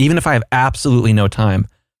something? Even if I have absolutely no time,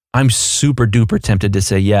 I'm super duper tempted to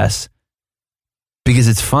say yes because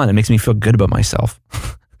it's fun. It makes me feel good about myself.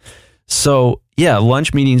 So yeah,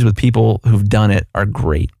 lunch meetings with people who've done it are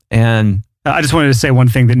great. And I just wanted to say one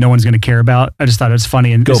thing that no one's going to care about. I just thought it was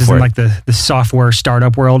funny. And this is in like the software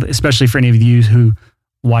startup world, especially for any of you who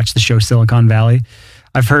watch the show Silicon Valley.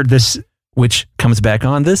 I've heard this. Which comes back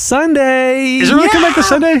on this Sunday. Is it really coming back this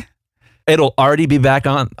Sunday? It'll already be back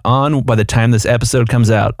on by the time this episode comes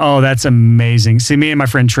out. Oh, that's amazing. See, me and my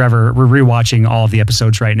friend Trevor, we're rewatching all of the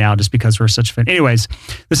episodes right now just because we're such fans. Anyways,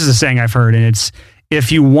 this is a saying I've heard, and it's,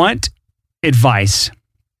 if you want advice,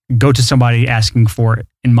 go to somebody asking for it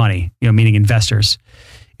in money, meaning investors.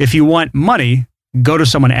 If you want money, go to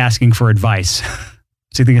someone asking for advice.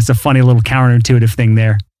 So I think it's a funny little counterintuitive thing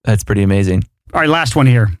there. That's pretty amazing. All right, last one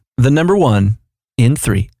here. The number one in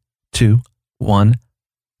 3, 2, 1.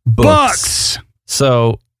 Books.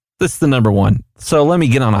 So this is the number one. So let me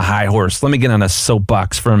get on a high horse. Let me get on a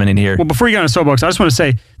soapbox for a minute here. Well, before you get on a soapbox, I just want to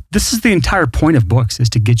say, this is the entire point of books, is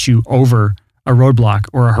to get you over a roadblock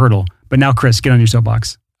or a hurdle. But now, Chris, get on your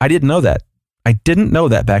soapbox. I didn't know that. I didn't know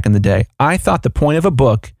that back in the day. I thought the point of a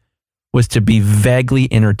book was to be vaguely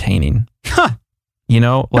entertaining. Huh.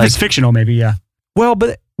 Like if it's fictional, maybe, yeah. Well,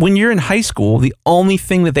 but when you're in high school, the only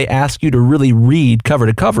thing that they ask you to really read cover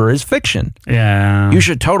to cover is fiction. Yeah. You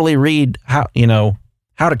should totally read How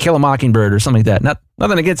to Kill a Mockingbird or something like that.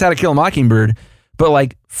 Nothing against How to Kill a Mockingbird, but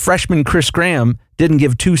like freshman Chris Graham didn't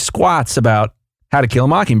give 2 squats about How to Kill a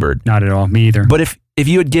Mockingbird. Not at all. Me either. But if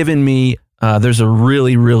you had given me, there's a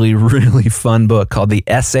really, really, really fun book called the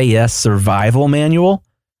SAS Survival Manual.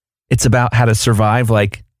 It's about how to survive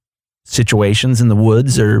like situations in the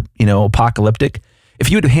woods or, apocalyptic. If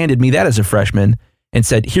you had handed me that as a freshman and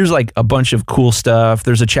said, here's like a bunch of cool stuff,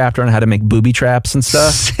 there's a chapter on how to make booby traps and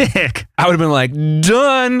stuff. Sick. I would have been like,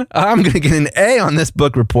 done. I'm going to get an A on this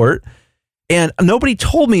book report. And nobody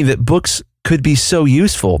told me that books could be so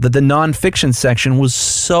useful, that the nonfiction section was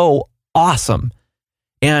so awesome.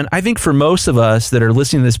 And I think for most of us that are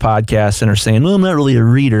listening to this podcast and are saying, well, I'm not really a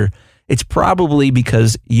reader, it's probably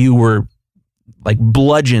because you were like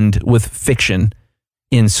bludgeoned with fiction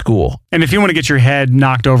in school. And if you want to get your head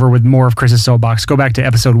knocked over with more of Chris's soapbox, go back to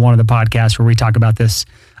episode 1 of the podcast where we talk about this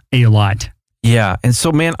a lot. Yeah. And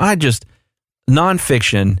so, man,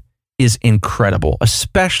 nonfiction is incredible,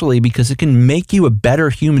 especially because it can make you a better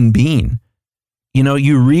human being.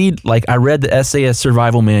 You read, like I read the SAS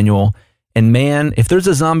Survival Manual, and man, if there's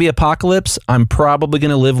a zombie apocalypse, I'm probably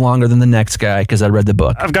going to live longer than the next guy because I read the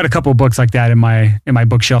book. I've got a couple of books like that in my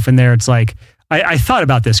bookshelf in there. It's like, I thought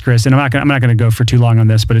about this, Chris, and I'm not going to go for too long on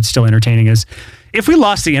this, but it's still entertaining. Is if we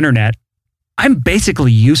lost the internet, I'm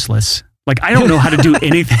basically useless. Like, I don't know how to do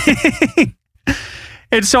anything.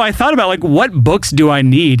 And so I thought about, like, what books do I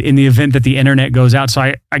need in the event that the internet goes out?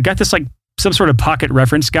 So I got this, like, some sort of pocket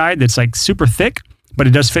reference guide that's, like, super thick, but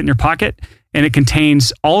it does fit in your pocket. And it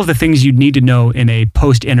contains all of the things you'd need to know in a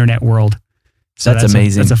post-internet world. So that's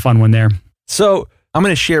amazing. That's a fun one there. So I'm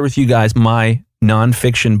going to share with you guys my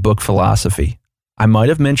nonfiction book philosophy. I might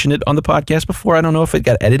have mentioned it on the podcast before. I don't know if it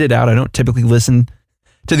got edited out. I don't typically listen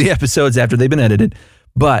to the episodes after they've been edited.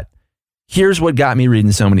 But here's what got me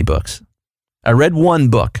reading so many books. I read one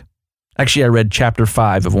book. Actually, I read chapter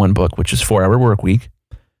 5 of one book, which is 4 Hour Work Week.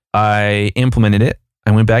 I implemented it.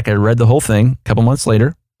 I went back. I read the whole thing a couple months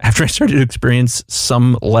later after I started to experience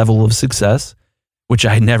some level of success, which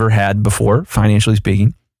I had never had before, financially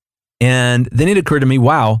speaking. And then it occurred to me,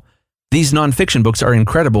 wow, these nonfiction books are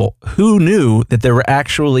incredible. Who knew that there were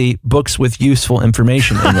actually books with useful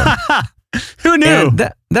information in them? Who knew?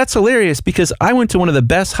 And that's hilarious because I went to one of the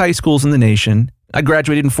best high schools in the nation. I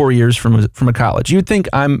graduated in 4 years from a college. You'd think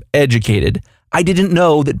I'm educated. I didn't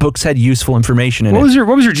know that books had useful information in it. What was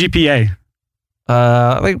your GPA?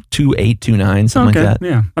 Like 2.8, 2.9, something like that.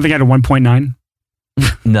 Yeah, I think I had a 1.9.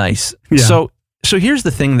 Nice. Yeah. So here's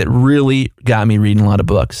the thing that really got me reading a lot of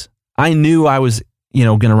books. I knew I was,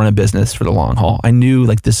 going to run a business for the long haul. I knew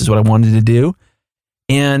like this is what I wanted to do.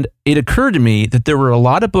 And it occurred to me that there were a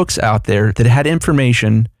lot of books out there that had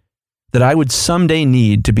information that I would someday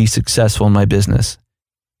need to be successful in my business.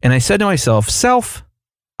 And I said to myself,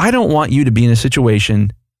 I don't want you to be in a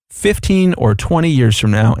situation 15 or 20 years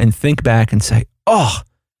from now and think back and say, oh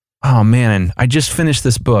man, I just finished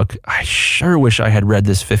this book. I sure wish I had read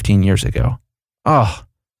this 15 years ago. Oh,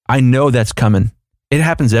 I know that's coming. It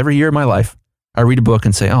happens every year of my life. I read a book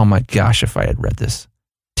and say, oh my gosh, if I had read this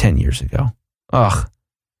 10 years ago. Ugh,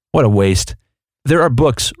 what a waste. There are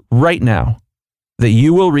books right now that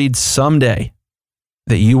you will read someday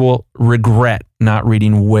that you will regret not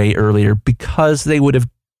reading way earlier because they would have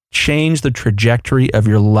changed the trajectory of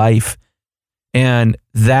your life. And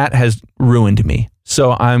that has ruined me.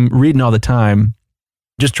 So I'm reading all the time,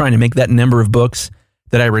 just trying to make that number of books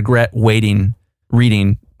that I regret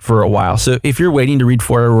reading for a while. So if you're waiting to read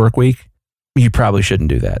 4 Hour Workweek, you probably shouldn't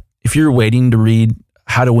do that. If you're waiting to read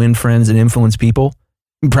How to Win Friends and Influence People,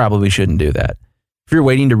 you probably shouldn't do that. If you're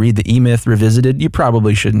waiting to read the E-Myth Revisited, you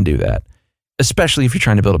probably shouldn't do that, especially if you're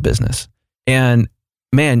trying to build a business. And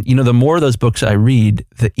man, the more of those books I read,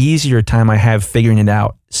 the easier time I have figuring it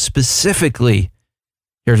out. Specifically,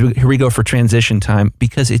 here we go for transition time,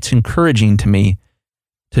 because it's encouraging to me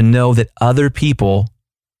to know that other people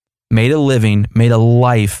made a living, made a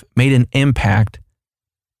life, made an impact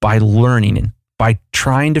by learning, by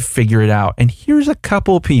trying to figure it out. And here's a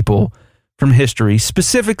couple people from history,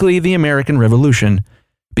 specifically the American Revolution,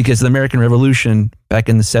 because the American Revolution back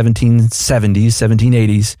in the 1770s,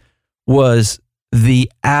 1780s was the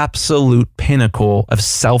absolute pinnacle of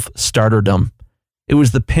self-starterdom. It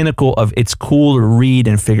was the pinnacle of it's cool to read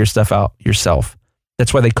and figure stuff out yourself.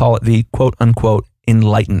 That's why they call it the quote unquote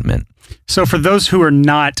Enlightenment. So for those who are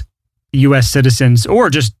not U.S. citizens or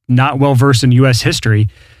just not well-versed in U.S. history,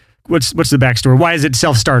 what's the backstory? Why is it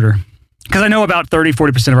self-starter? Because I know about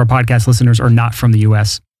 30-40% of our podcast listeners are not from the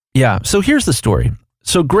U.S. Yeah, so here's the story.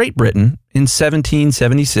 So Great Britain in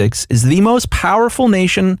 1776 is the most powerful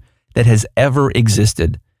nation that has ever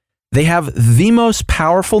existed. They have the most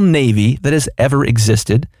powerful navy that has ever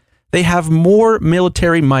existed. They have more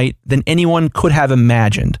military might than anyone could have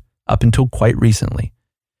imagined up until quite recently.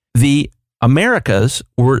 The Americas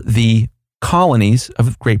were the colonies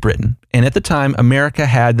of Great Britain. And at the time, America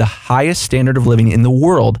had the highest standard of living in the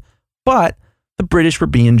world, but the British were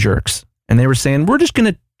being jerks. And they were saying, we're just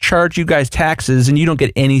going to charge you guys taxes and you don't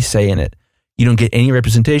get any say in it. You don't get any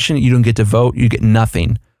representation. You don't get to vote. You get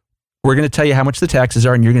nothing. We're going to tell you how much the taxes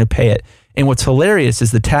are and you're going to pay it. And what's hilarious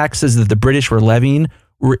is the taxes that the British were levying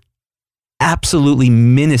were absolutely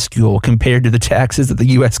minuscule compared to the taxes that the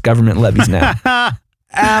U.S. government levies now.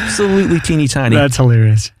 Absolutely teeny tiny. That's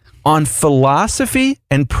hilarious. On philosophy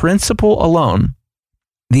and principle alone,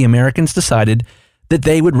 the Americans decided that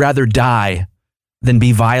they would rather die than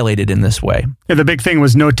be violated in this way. Yeah, the big thing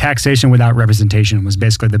was no taxation without representation was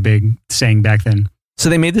basically the big saying back then. So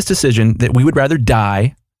they made this decision that we would rather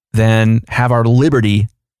die than have our liberty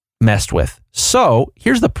messed with. So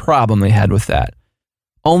here's the problem they had with that.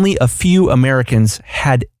 Only a few Americans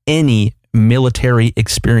had any military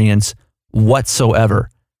experience whatsoever.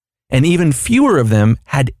 And even fewer of them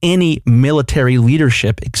had any military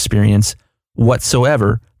leadership experience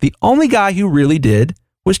whatsoever. The only guy who really did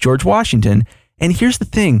was George Washington. And here's the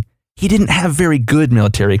thing. He didn't have very good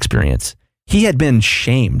military experience. He had been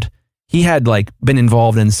shamed. He had been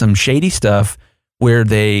involved in some shady stuff where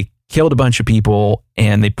they killed a bunch of people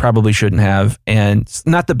and they probably shouldn't have. And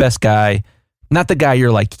not the best guy, not the guy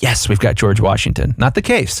you're like, yes, we've got George Washington. Not the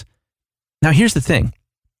case. Now, here's the thing.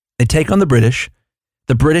 They take on the British.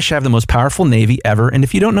 The British have the most powerful navy ever. And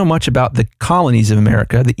if you don't know much about the colonies of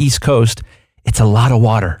America, the East Coast, it's a lot of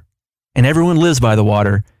water. And everyone lives by the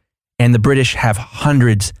water. And the British have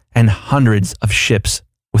hundreds and hundreds of ships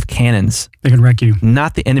with cannons. They can wreck you.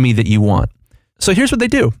 Not the enemy that you want. So here's what they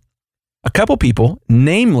do. A couple people,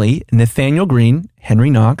 namely Nathaniel Greene,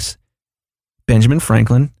 Henry Knox, Benjamin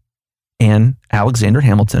Franklin, and Alexander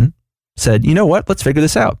Hamilton, said, you know what? Let's figure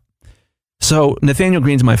this out. So Nathaniel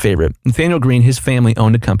Greene's my favorite. Nathaniel Greene, his family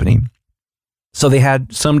owned a company. So they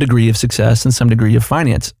had some degree of success and some degree of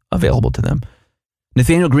finance available to them.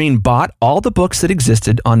 Nathaniel Greene bought all the books that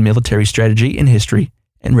existed on military strategy and history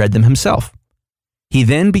and read them himself. He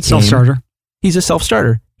then became... Self-starter. He's a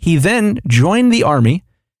self-starter. He then joined the army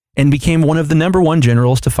and became one of the number one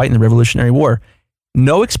generals to fight in the Revolutionary War.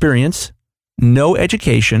 No experience, no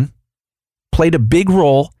education, played a big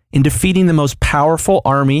role in defeating the most powerful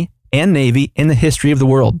army and navy in the history of the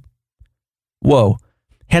world. Whoa.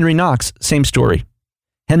 Henry Knox, same story.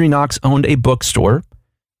 Henry Knox owned a bookstore.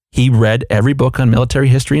 He read every book on military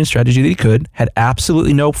history and strategy that he could, had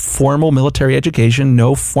absolutely no formal military education,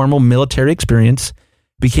 no formal military experience,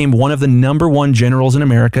 became one of the number one generals in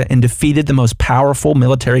America, and defeated the most powerful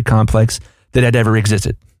military complex that had ever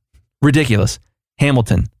existed. Ridiculous.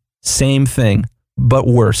 Hamilton, same thing, but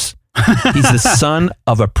worse. He's the son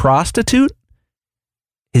of a prostitute.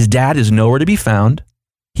 His dad is nowhere to be found.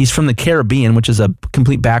 He's from the Caribbean, which is a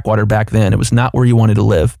complete backwater back then. It was not where you wanted to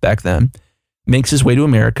live back then. Makes his way to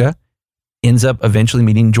America, ends up eventually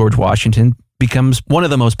meeting George Washington, becomes one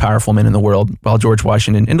of the most powerful men in the world, while George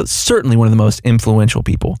Washington, and certainly one of the most influential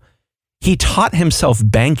people. He taught himself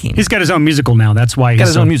banking. He's got his own musical now. That's why Got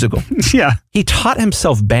his own musical. Yeah. He taught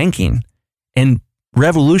himself banking and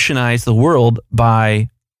revolutionized the world by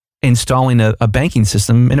installing a banking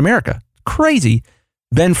system in America. Crazy.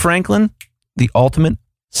 Ben Franklin, the ultimate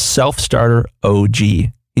self-starter OG.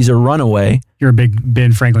 He's a runaway. You're a big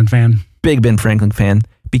Ben Franklin fan. Big Ben Franklin fan.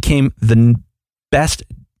 Became the best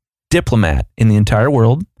diplomat in the entire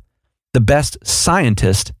world, the best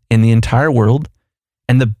scientist in the entire world,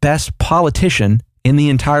 and the best politician in the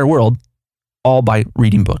entire world, all by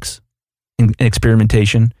reading books and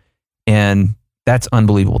experimentation. And that's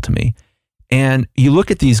unbelievable to me. And you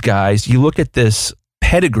look at these guys, you look at this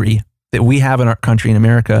pedigree that we have in our country, in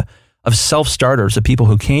America, of self-starters, of people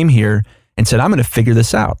who came here and said, I'm going to figure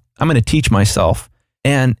this out. I'm going to teach myself.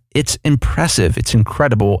 And it's impressive. It's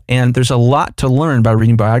incredible. And there's a lot to learn by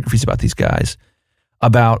reading biographies about these guys,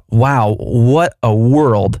 about, wow, what a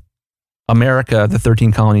world America, the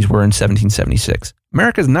 13 colonies, were in 1776.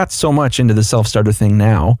 America's not so much into the self-starter thing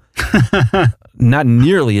now, not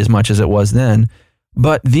nearly as much as it was then.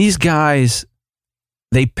 But these guys,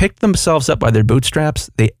 they picked themselves up by their bootstraps,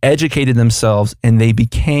 they educated themselves, and they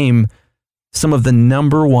became some of the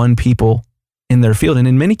number one people in their field. And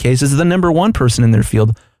in many cases, the number one person in their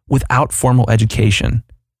field without formal education.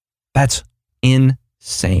 That's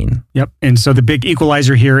insane. Yep. And so the big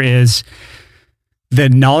equalizer here is the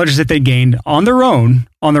knowledge that they gained on their own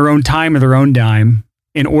time or their own dime,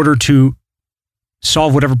 in order to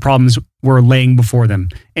solve whatever problems were laying before them.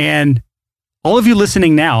 And all of you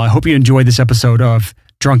listening now, I hope you enjoyed this episode of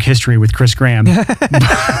Drunk History with Chris Graham.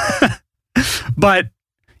 But,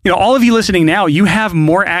 all of you listening now, you have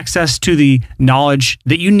more access to the knowledge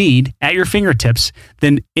that you need at your fingertips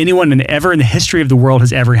than anyone ever in the history of the world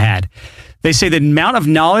has ever had. They say the amount of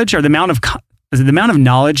knowledge or the amount of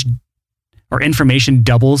knowledge or information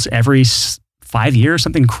doubles every 5 years,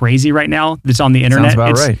 something crazy right now that's on the internet.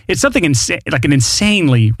 Sounds about right. It's something like an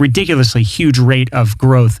insanely, ridiculously huge rate of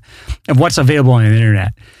growth of what's available on the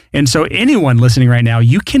internet. And so anyone listening right now,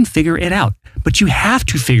 you can figure it out, but you have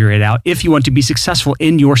to figure it out if you want to be successful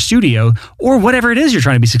in your studio or whatever it is you're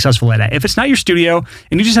trying to be successful at. If it's not your studio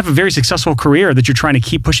and you just have a very successful career that you're trying to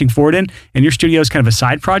keep pushing forward in, and your studio is kind of a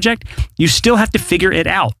side project, you still have to figure it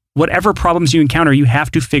out. Whatever problems you encounter, you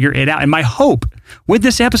have to figure it out. And my hope with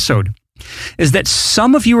this episode is that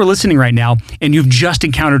some of you are listening right now and you've just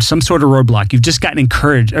encountered some sort of roadblock. You've just gotten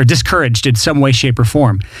encouraged or discouraged in some way, shape, or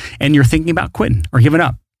form, and you're thinking about quitting or giving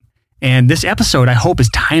up. And this episode, I hope, is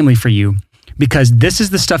timely for you, because this is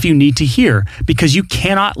the stuff you need to hear, because you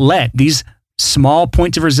cannot let these small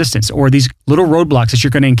points of resistance or these little roadblocks that you're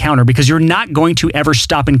going to encounter, because you're not going to ever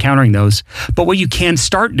stop encountering those. But what you can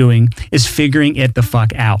start doing is figuring it the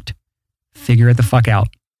fuck out. Figure it the fuck out.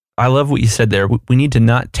 I love what you said there. We need to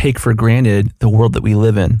not take for granted the world that we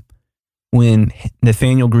live in. When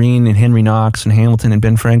Nathaniel Greene and Henry Knox and Hamilton and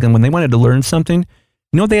Ben Franklin, when they wanted to learn something,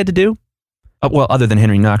 you know what they had to do? Well, other than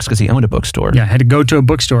Henry Knox, because he owned a bookstore. Yeah, had to go to a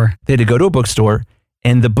bookstore. They had to go to a bookstore,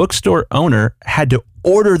 and the bookstore owner had to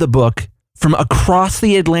order the book from across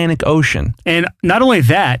the Atlantic Ocean. And not only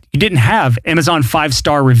that, you didn't have Amazon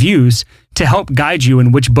 5-star reviews to help guide you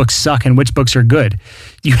in which books suck and which books are good.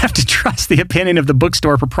 You have to trust the opinion of the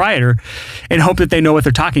bookstore proprietor and hope that they know what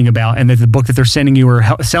they're talking about and that the book that they're sending you or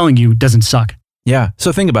selling you doesn't suck. Yeah.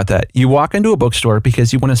 So think about that. You walk into a bookstore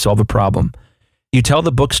because you want to solve a problem. You tell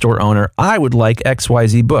the bookstore owner, I would like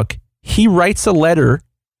XYZ book. He writes a letter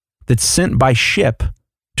that's sent by ship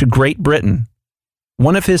to Great Britain.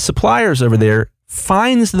 One of his suppliers over there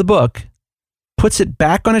finds the book, puts it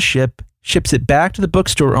back on a ship, ships it back to the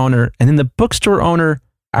bookstore owner, and then the bookstore owner,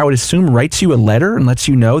 I would assume, writes you a letter and lets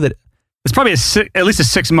you know that it's probably at least a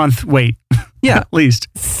 6-month wait. Yeah, at least.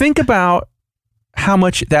 Think about how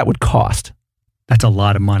much that would cost. That's a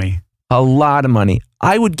lot of money. A lot of money.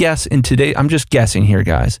 I would guess in today, I'm just guessing here,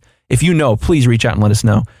 guys. If you know, please reach out and let us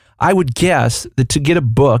know. I would guess that to get a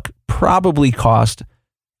book probably cost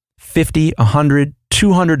 $50, $100,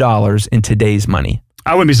 $200 in today's money.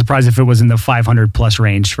 I wouldn't be surprised if it was in the 500 plus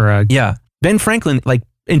range for a... Yeah. Ben Franklin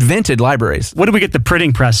invented libraries. What did we get the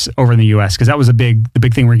printing press over in the US? Because that was the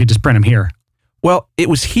big thing where you could just print them here. Well, it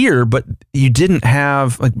was here, but you didn't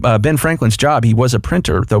have Ben Franklin's job. He was a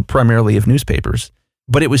printer, though primarily of newspapers.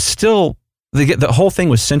 But it was still, the whole thing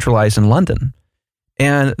was centralized in London.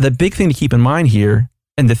 And the big thing to keep in mind here,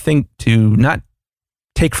 and the thing to not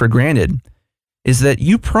take for granted, is that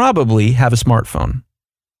you probably have a smartphone.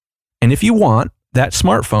 And if you want, that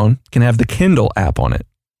smartphone can have the Kindle app on it.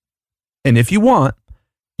 And if you want,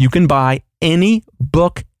 you can buy any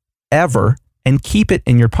book ever and keep it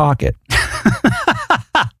in your pocket.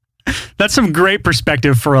 That's some great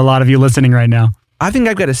perspective for a lot of you listening right now. I think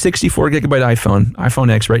I've got a 64 gigabyte iPhone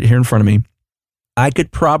X right here in front of me. I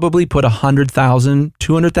could probably put 100,000,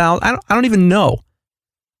 200,000. I don't even know.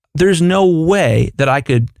 There's no way that I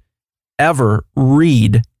could ever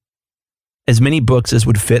read as many books as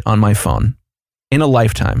would fit on my phone in a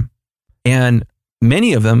lifetime. And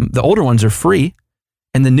many of them, the older ones are free,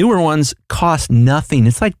 and the newer ones cost nothing.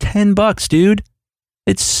 It's like $10, dude.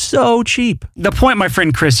 It's so cheap. The point my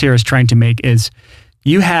friend Chris here is trying to make is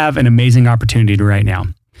you have an amazing opportunity right now.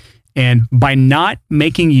 And by not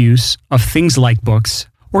making use of things like books,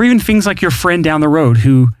 or even things like your friend down the road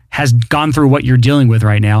who has gone through what you're dealing with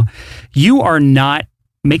right now, you are not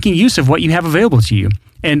making use of what you have available to you.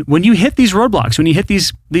 And when you hit these roadblocks, when you hit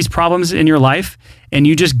these problems in your life and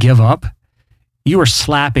you just give up, you are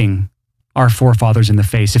slapping our forefathers in the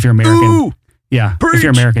face if you're American. Ooh, yeah. preach. If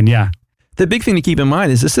you're American, yeah. The big thing to keep in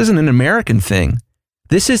mind is this isn't an American thing.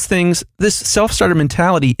 This self-starter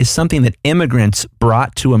mentality is something that immigrants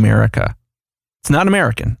brought to America. It's not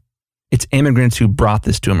American. It's immigrants who brought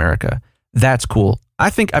this to America. That's cool. I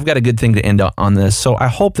think I've got a good thing to end on this. So I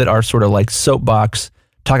hope that our sort of like soapbox,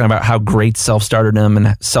 talking about how great self-starterdom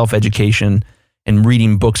and self-education and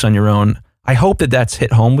reading books on your own, I hope that that's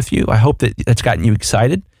hit home with you. I hope that that's gotten you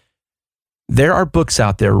excited. There are books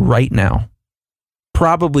out there right now,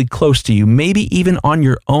 probably close to you, maybe even on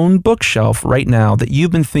your own bookshelf right now that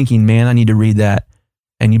you've been thinking, man, I need to read that.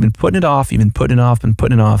 And you've been putting it off,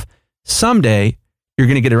 Someday, you're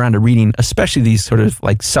going to get around to reading, especially these sort of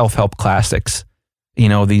like self-help classics.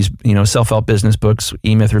 These self-help business books,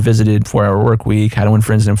 E-Myth Revisited, 4-Hour Work Week, How to Win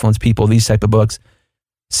Friends and Influence People, these type of books.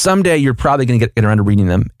 Someday, you're probably going to get around to reading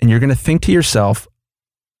them. And you're going to think to yourself,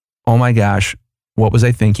 oh my gosh, what was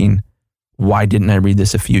I thinking? Why didn't I read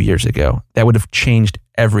this a few years ago? That would have changed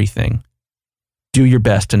everything. Do your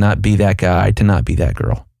best to not be that guy, to not be that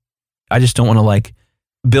girl. I just don't want to like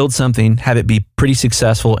build something, have it be pretty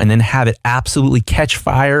successful, and then have it absolutely catch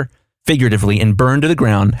fire figuratively and burn to the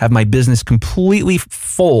ground, have my business completely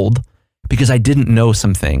fold because I didn't know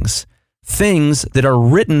some things. Things that are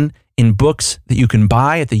written in books that you can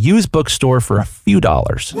buy at the used bookstore for a few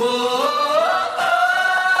dollars. Whoa.